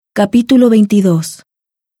Capítulo 22.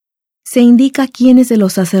 Se indica quiénes de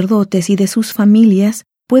los sacerdotes y de sus familias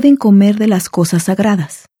pueden comer de las cosas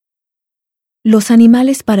sagradas. Los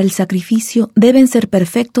animales para el sacrificio deben ser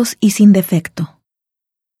perfectos y sin defecto.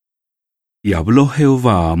 Y habló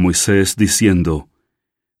Jehová a Moisés diciendo: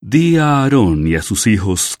 Di a Aarón y a sus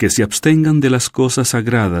hijos que se abstengan de las cosas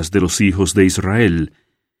sagradas de los hijos de Israel,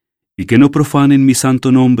 y que no profanen mi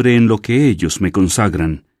santo nombre en lo que ellos me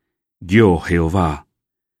consagran. Yo, Jehová.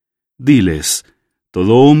 Diles: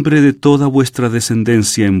 todo hombre de toda vuestra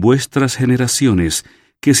descendencia en vuestras generaciones,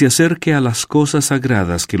 que se acerque a las cosas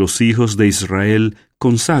sagradas que los hijos de Israel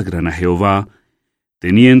consagran a Jehová,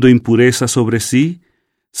 teniendo impureza sobre sí,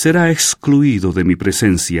 será excluido de mi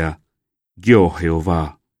presencia. Yo,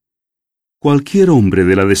 Jehová. Cualquier hombre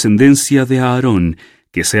de la descendencia de Aarón,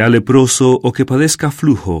 que sea leproso o que padezca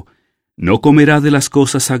flujo, no comerá de las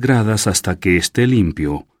cosas sagradas hasta que esté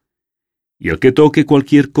limpio. Y el que toque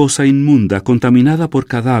cualquier cosa inmunda contaminada por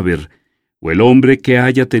cadáver, o el hombre que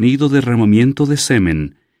haya tenido derramamiento de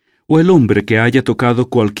semen, o el hombre que haya tocado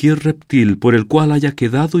cualquier reptil por el cual haya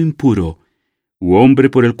quedado impuro, u hombre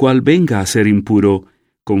por el cual venga a ser impuro,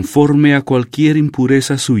 conforme a cualquier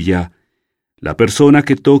impureza suya, la persona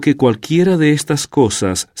que toque cualquiera de estas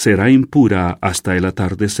cosas será impura hasta el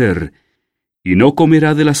atardecer, y no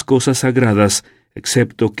comerá de las cosas sagradas,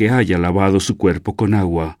 excepto que haya lavado su cuerpo con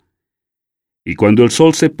agua. Y cuando el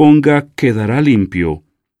sol se ponga, quedará limpio,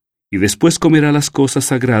 y después comerá las cosas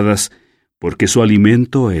sagradas, porque su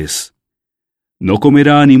alimento es. No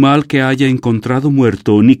comerá animal que haya encontrado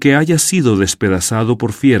muerto, ni que haya sido despedazado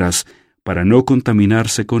por fieras, para no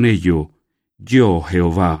contaminarse con ello. Yo,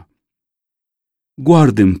 Jehová.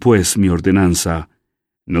 Guarden, pues, mi ordenanza,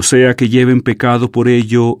 no sea que lleven pecado por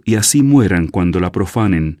ello, y así mueran cuando la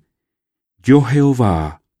profanen. Yo,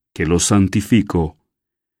 Jehová, que los santifico.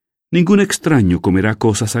 Ningún extraño comerá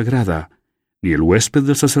cosa sagrada, ni el huésped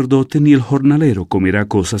del sacerdote ni el jornalero comerá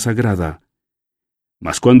cosa sagrada.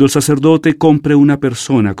 Mas cuando el sacerdote compre una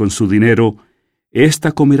persona con su dinero,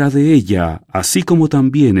 ésta comerá de ella, así como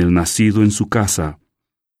también el nacido en su casa.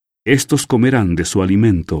 Estos comerán de su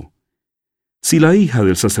alimento. Si la hija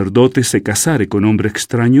del sacerdote se casare con hombre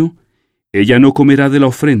extraño, ella no comerá de la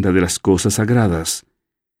ofrenda de las cosas sagradas.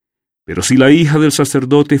 Pero si la hija del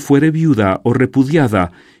sacerdote fuere viuda o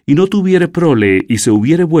repudiada, y no tuviere prole, y se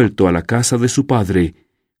hubiere vuelto a la casa de su padre,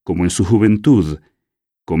 como en su juventud,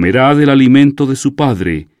 comerá del alimento de su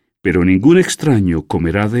padre, pero ningún extraño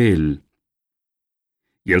comerá de él.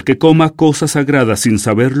 Y el que coma cosa sagrada sin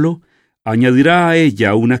saberlo, añadirá a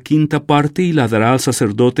ella una quinta parte y la dará al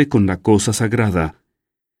sacerdote con la cosa sagrada.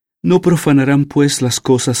 No profanarán pues las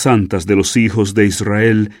cosas santas de los hijos de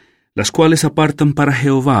Israel, las cuales apartan para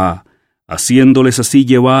Jehová, haciéndoles así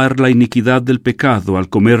llevar la iniquidad del pecado al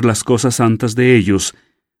comer las cosas santas de ellos,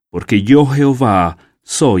 porque yo, Jehová,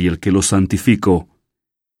 soy el que los santifico.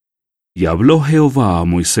 Y habló Jehová a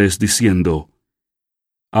Moisés diciendo: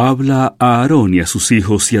 Habla a Aarón y a sus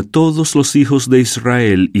hijos y a todos los hijos de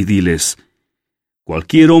Israel, y diles: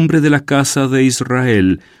 cualquier hombre de la casa de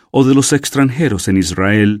Israel o de los extranjeros en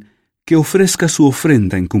Israel, que ofrezca su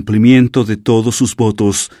ofrenda en cumplimiento de todos sus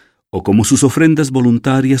votos, o como sus ofrendas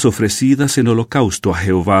voluntarias ofrecidas en holocausto a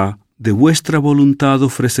Jehová, de vuestra voluntad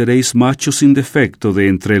ofreceréis machos sin defecto de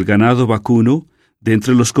entre el ganado vacuno, de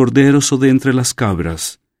entre los corderos o de entre las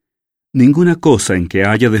cabras. Ninguna cosa en que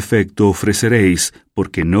haya defecto ofreceréis,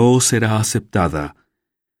 porque no os será aceptada.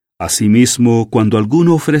 Asimismo, cuando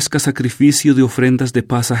alguno ofrezca sacrificio de ofrendas de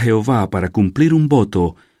paz a Jehová para cumplir un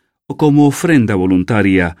voto, o como ofrenda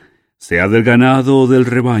voluntaria, sea del ganado o del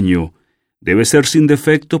rebaño, debe ser sin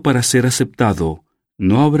defecto para ser aceptado,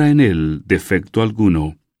 no habrá en él defecto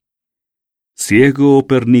alguno. Ciego o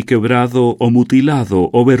perniquebrado o mutilado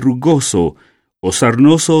o verrugoso o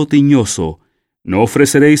sarnoso o tiñoso, no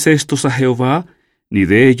ofreceréis estos a Jehová, ni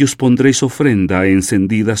de ellos pondréis ofrenda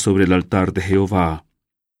encendida sobre el altar de Jehová.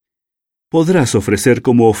 Podrás ofrecer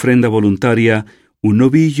como ofrenda voluntaria un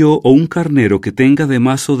novillo o un carnero que tenga de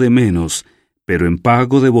más o de menos, pero en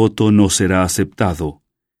pago de voto no será aceptado.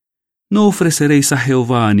 No ofreceréis a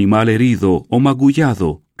Jehová animal herido o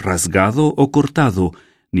magullado, rasgado o cortado,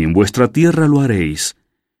 ni en vuestra tierra lo haréis.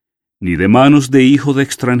 Ni de manos de hijo de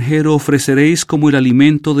extranjero ofreceréis como el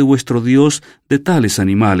alimento de vuestro Dios de tales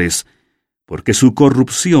animales, porque su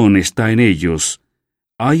corrupción está en ellos.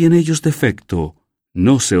 Hay en ellos defecto,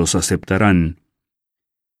 no se os aceptarán.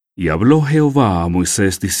 Y habló Jehová a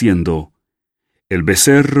Moisés diciendo: el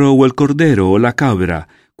becerro o el cordero o la cabra,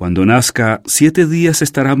 cuando nazca, 7 días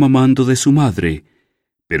estará mamando de su madre,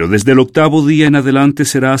 pero desde el 8º día en adelante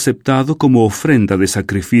será aceptado como ofrenda de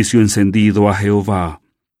sacrificio encendido a Jehová.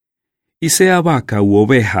 Y sea vaca u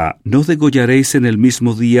oveja, no degollaréis en el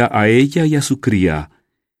mismo día a ella y a su cría.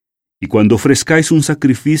 Y cuando ofrezcáis un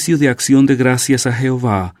sacrificio de acción de gracias a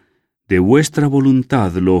Jehová, de vuestra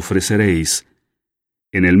voluntad lo ofreceréis.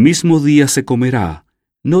 En el mismo día se comerá,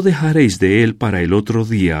 no dejaréis de él para el otro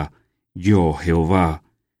día, yo Jehová.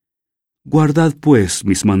 Guardad pues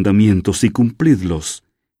mis mandamientos y cumplidlos,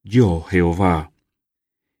 yo Jehová.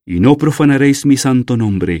 Y no profanaréis mi santo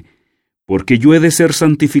nombre, porque yo he de ser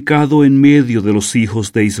santificado en medio de los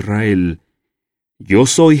hijos de Israel. Yo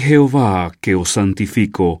soy Jehová que os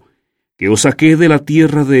santifico, que os saqué de la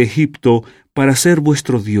tierra de Egipto para ser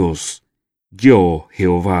vuestro Dios, yo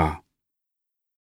Jehová.